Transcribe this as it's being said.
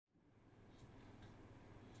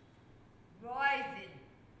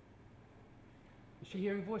she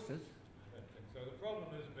hearing voices? I don't think so. The problem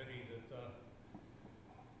is, Benny, that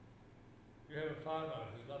you have a farmer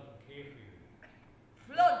who doesn't care for you.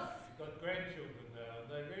 Floods! You've got grandchildren now, and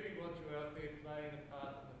they really want you out there playing a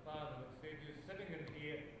part in the farm, and instead you're sitting in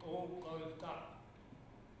here all closed up.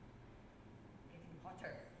 Getting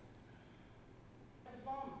hotter. A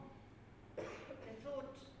bomb. They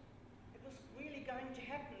thought it was really going to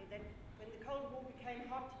happen, that when the Cold War became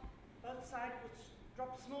hot, both sides would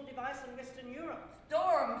drop a small device on Western Europe.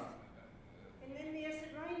 Storms! And then the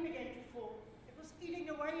acid rain began to fall. It was eating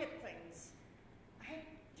away at things. I had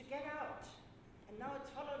to get out, and now it's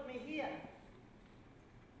followed me here.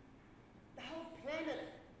 The whole planet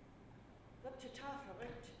looked to tar for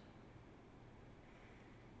it.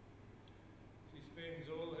 She spends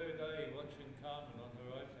all her day watching Carmen on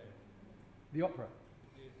her iPad. The opera?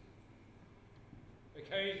 Yes.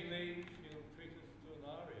 Occasionally she'll treat us to an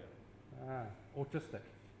aria. Ah, autistic.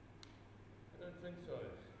 I don't think so.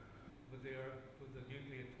 With the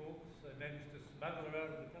nuclear talks, they managed to smuggle her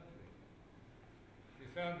out of the country. She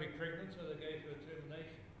found me pregnant, so they gave her a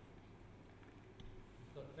termination.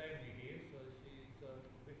 She's got family here, so she's a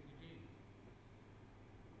refugee.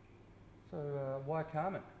 So, why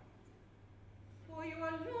Carmen? For you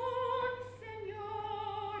alone,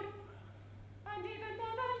 Senor, and even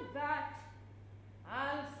more than that,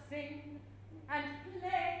 I'll sing and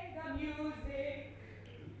play the music.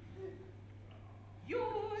 You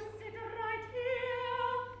sit right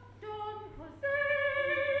here, Don Jose.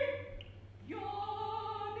 You're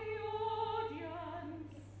the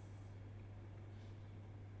audience.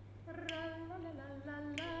 Ra la la la la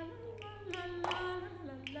la la la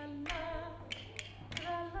la la la.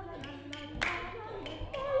 Ra la la la la la la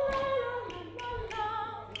la la la la.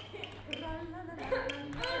 Ra la la la la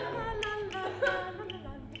la la la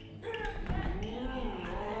la.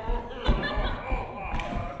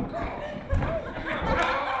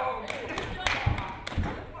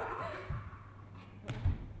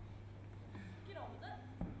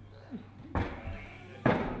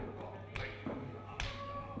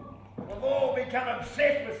 We've all become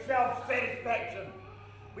obsessed with self-satisfaction.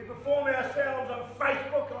 We perform ourselves on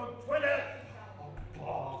Facebook, on Twitter.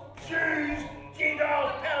 Jews,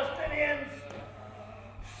 Gentiles, Palestinians.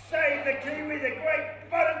 Save the Kiwi, the great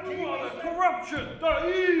bottom Kiwi. The corruption, the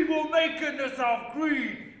evil nakedness of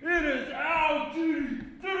greed. It is our duty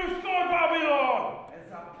to destroy Babylon. As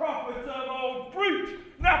the prophets of old preached,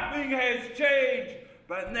 nothing has changed.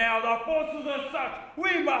 But now the forces are such,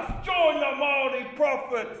 we must join the mighty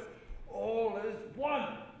prophets. All is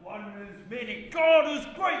one, one is many. God is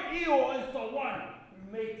great, Eeyore is the one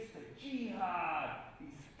who makes the jihad. He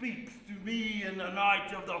speaks to me in the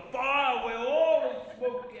night of the fire where all is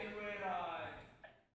smoke and